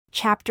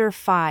Chapter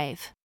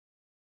 5.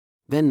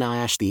 Then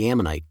Nahash the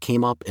Ammonite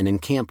came up and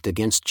encamped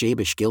against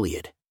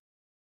Jabesh-Gilead.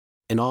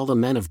 And all the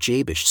men of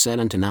Jabesh said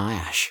unto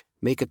Nahash,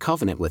 Make a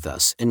covenant with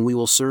us, and we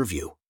will serve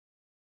you.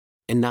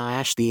 And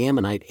Nahash the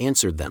Ammonite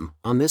answered them,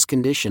 On this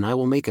condition I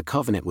will make a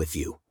covenant with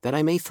you, that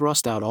I may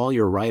thrust out all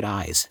your right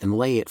eyes and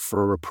lay it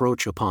for a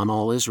reproach upon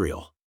all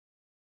Israel.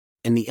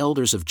 And the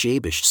elders of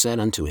Jabesh said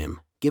unto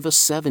him, Give us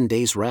 7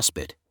 days'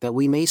 respite, that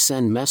we may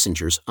send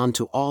messengers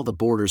unto all the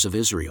borders of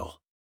Israel.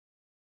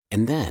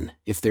 And then,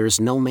 if there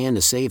is no man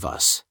to save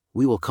us,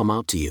 we will come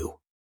out to you.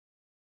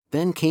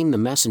 Then came the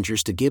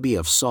messengers to Gibeah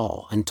of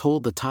Saul and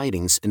told the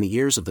tidings in the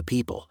ears of the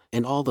people,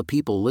 and all the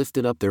people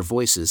lifted up their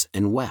voices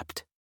and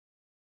wept.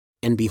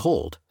 And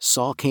behold,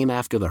 Saul came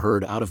after the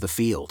herd out of the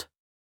field.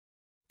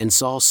 And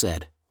Saul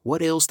said,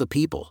 What ails the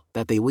people,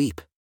 that they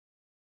weep?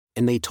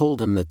 And they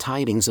told him the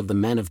tidings of the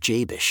men of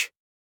Jabesh.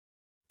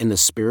 And the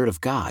Spirit of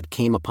God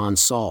came upon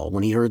Saul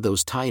when he heard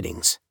those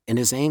tidings, and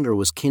his anger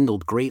was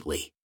kindled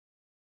greatly.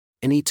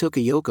 And he took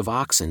a yoke of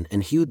oxen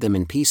and hewed them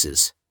in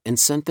pieces, and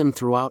sent them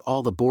throughout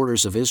all the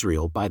borders of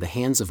Israel by the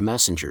hands of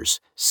messengers,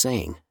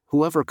 saying,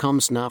 Whoever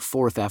comes not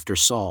forth after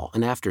Saul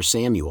and after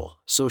Samuel,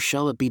 so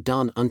shall it be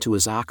done unto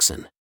his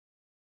oxen.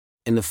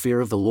 And the fear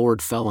of the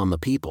Lord fell on the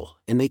people,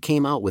 and they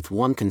came out with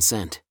one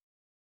consent.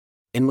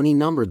 And when he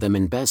numbered them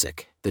in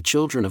Bezek, the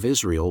children of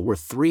Israel were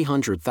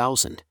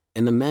 300,000,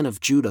 and the men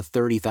of Judah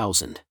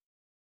 30,000.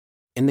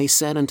 And they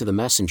said unto the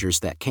messengers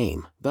that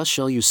came, Thus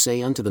shall you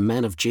say unto the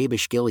men of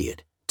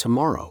Jabesh-Gilead,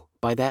 Tomorrow,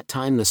 by that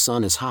time the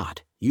sun is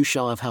hot, you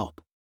shall have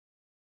help.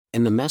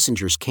 And the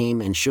messengers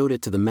came and showed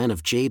it to the men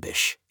of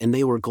Jabesh, and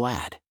they were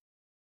glad.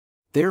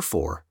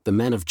 Therefore the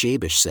men of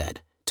Jabesh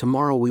said,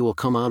 Tomorrow we will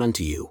come out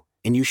unto you,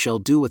 and you shall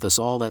do with us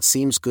all that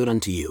seems good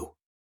unto you.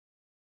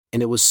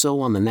 And it was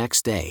so on the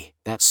next day,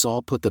 that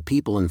Saul put the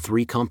people in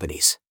 3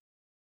 companies.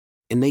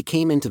 And they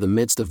came into the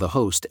midst of the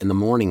host in the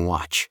morning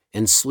watch,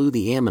 and slew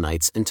the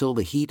Ammonites until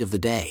the heat of the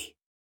day.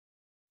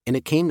 And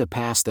it came to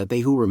pass that they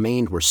who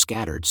remained were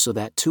scattered, so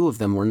that 2 of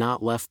them were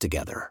not left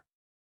together.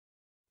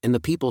 And the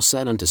people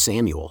said unto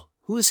Samuel,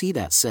 Who is he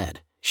that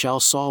said,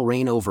 Shall Saul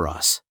reign over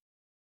us?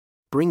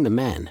 Bring the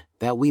men,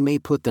 that we may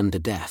put them to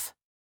death.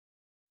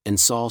 And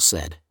Saul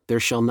said, There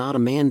shall not a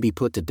man be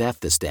put to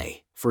death this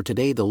day, for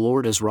today the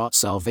Lord has wrought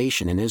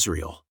salvation in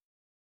Israel.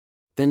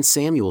 Then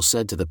Samuel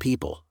said to the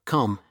people,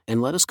 Come,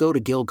 and let us go to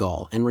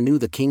Gilgal and renew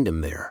the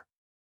kingdom there.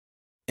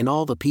 And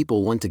all the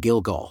people went to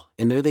Gilgal,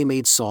 and there they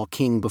made Saul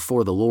king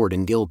before the Lord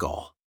in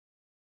Gilgal.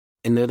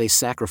 And there they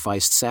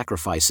sacrificed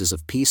sacrifices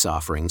of peace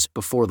offerings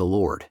before the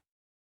Lord.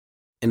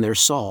 And there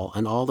Saul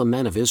and all the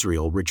men of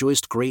Israel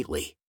rejoiced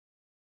greatly.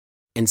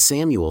 And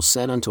Samuel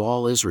said unto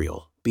all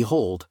Israel,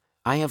 Behold,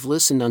 I have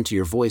listened unto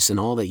your voice in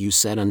all that you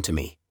said unto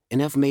me, and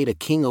have made a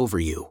king over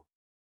you.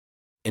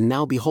 And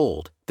now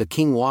behold, the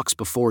king walks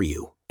before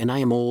you, and I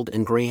am old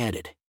and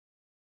gray-headed.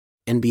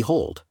 And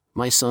behold,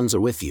 my sons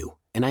are with you,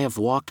 and I have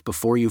walked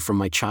before you from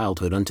my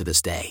childhood unto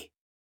this day.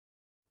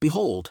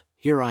 Behold,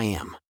 here I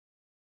am.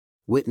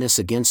 Witness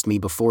against me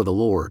before the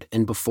Lord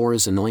and before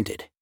his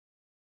anointed.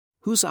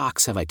 Whose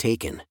ox have I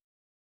taken?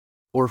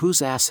 Or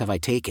whose ass have I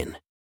taken?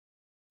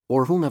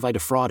 Or whom have I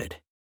defrauded?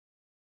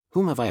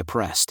 Whom have I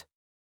oppressed?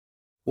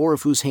 Or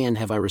of whose hand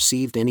have I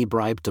received any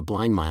bribe to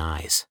blind my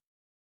eyes?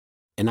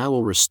 And I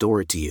will restore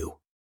it to you.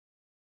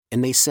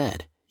 And they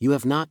said, You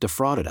have not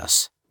defrauded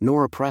us,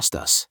 nor oppressed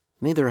us,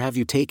 neither have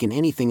you taken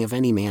anything of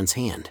any man's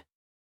hand.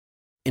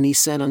 And he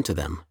said unto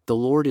them, The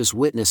Lord is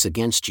witness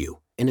against you,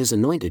 and his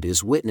anointed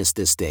is witness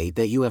this day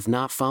that you have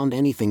not found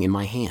anything in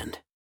my hand.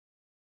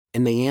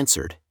 And they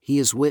answered, He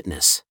is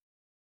witness.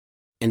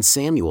 And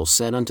Samuel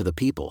said unto the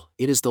people,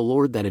 It is the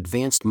Lord that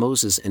advanced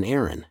Moses and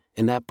Aaron,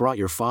 and that brought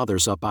your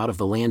fathers up out of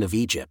the land of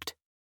Egypt.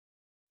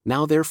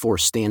 Now therefore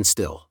stand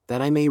still,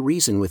 that I may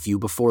reason with you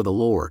before the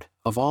Lord,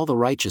 of all the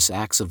righteous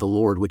acts of the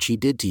Lord which he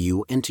did to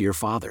you and to your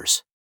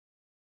fathers.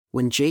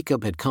 When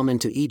Jacob had come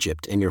into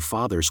Egypt and your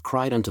fathers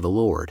cried unto the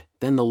Lord,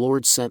 then the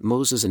Lord sent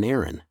Moses and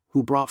Aaron,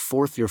 who brought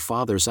forth your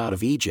fathers out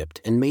of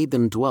Egypt and made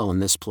them dwell in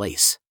this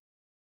place.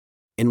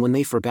 And when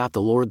they forgot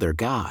the Lord their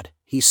God,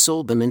 he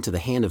sold them into the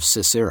hand of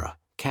Sisera,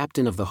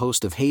 captain of the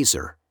host of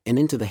Hazor, and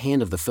into the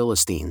hand of the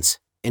Philistines,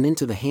 and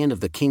into the hand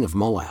of the king of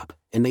Moab,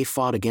 and they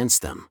fought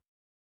against them.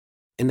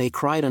 And they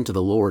cried unto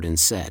the Lord and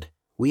said,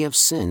 We have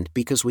sinned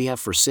because we have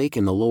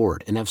forsaken the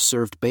Lord and have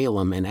served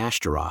Baalim and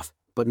Ashtaroth,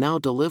 but now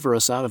deliver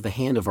us out of the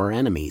hand of our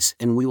enemies,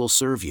 and we will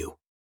serve you.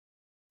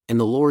 And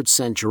the Lord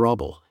sent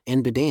Jerubbaal,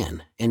 and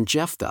Bedan, and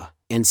Jephthah,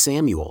 and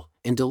Samuel,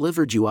 and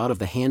delivered you out of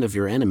the hand of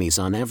your enemies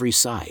on every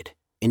side,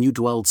 and you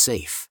dwelled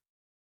safe.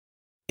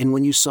 And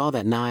when you saw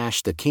that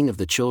Nahash the king of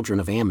the children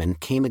of Ammon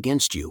came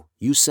against you,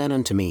 you said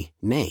unto me,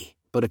 Nay,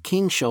 but a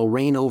king shall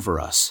reign over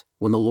us,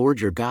 when the Lord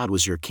your God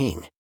was your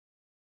king.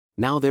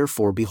 Now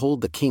therefore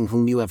behold the king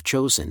whom you have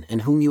chosen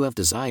and whom you have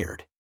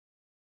desired.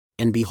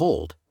 And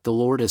behold, the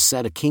Lord has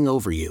set a king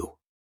over you.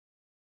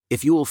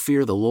 If you will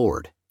fear the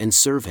Lord, and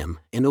serve him,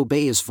 and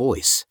obey his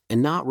voice,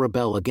 and not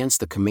rebel against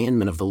the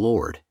commandment of the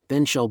Lord,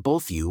 then shall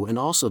both you and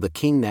also the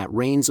king that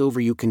reigns over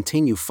you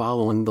continue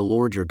following the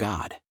Lord your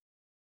God.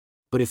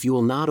 But if you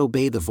will not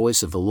obey the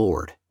voice of the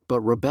Lord,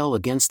 but rebel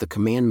against the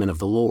commandment of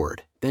the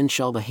Lord, then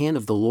shall the hand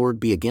of the Lord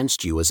be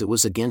against you as it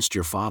was against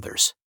your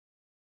fathers.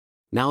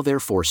 Now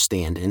therefore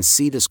stand and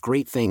see this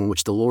great thing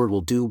which the Lord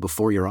will do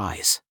before your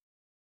eyes.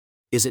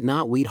 Is it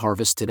not wheat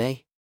harvest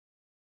today?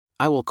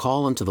 I will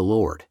call unto the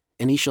Lord,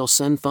 and he shall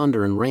send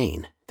thunder and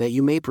rain, that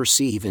you may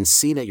perceive and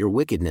see that your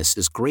wickedness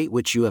is great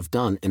which you have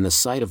done in the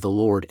sight of the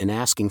Lord in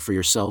asking for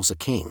yourselves a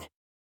king.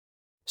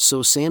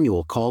 So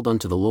Samuel called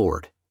unto the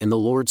Lord, and the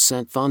Lord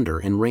sent thunder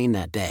and rain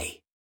that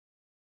day.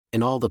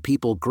 And all the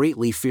people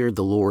greatly feared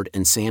the Lord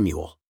and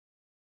Samuel.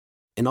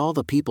 And all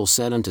the people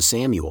said unto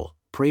Samuel,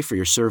 Pray for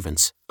your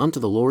servants, unto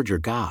the Lord your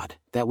God,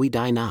 that we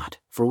die not,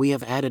 for we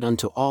have added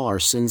unto all our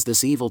sins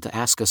this evil to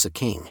ask us a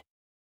king.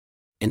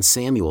 And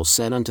Samuel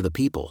said unto the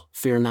people,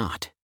 Fear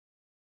not.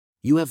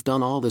 You have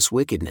done all this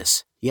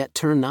wickedness, yet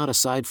turn not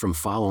aside from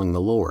following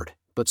the Lord,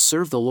 but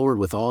serve the Lord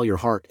with all your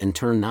heart and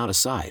turn not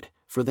aside,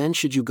 for then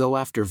should you go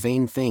after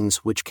vain things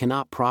which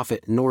cannot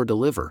profit nor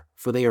deliver,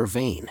 for they are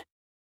vain.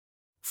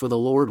 For the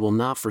Lord will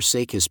not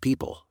forsake his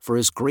people, for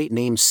his great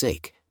name's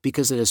sake,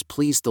 because it has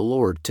pleased the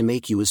Lord to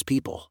make you his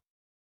people.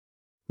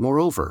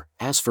 Moreover,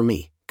 as for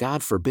me,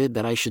 God forbid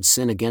that I should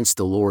sin against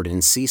the Lord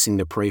in ceasing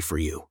to pray for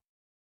you.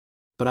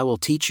 But I will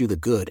teach you the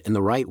good and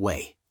the right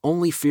way,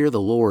 only fear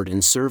the Lord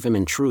and serve him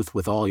in truth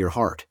with all your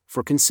heart,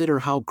 for consider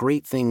how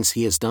great things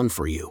he has done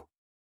for you.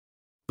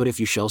 But if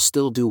you shall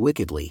still do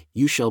wickedly,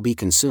 you shall be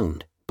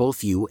consumed,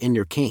 both you and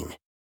your king.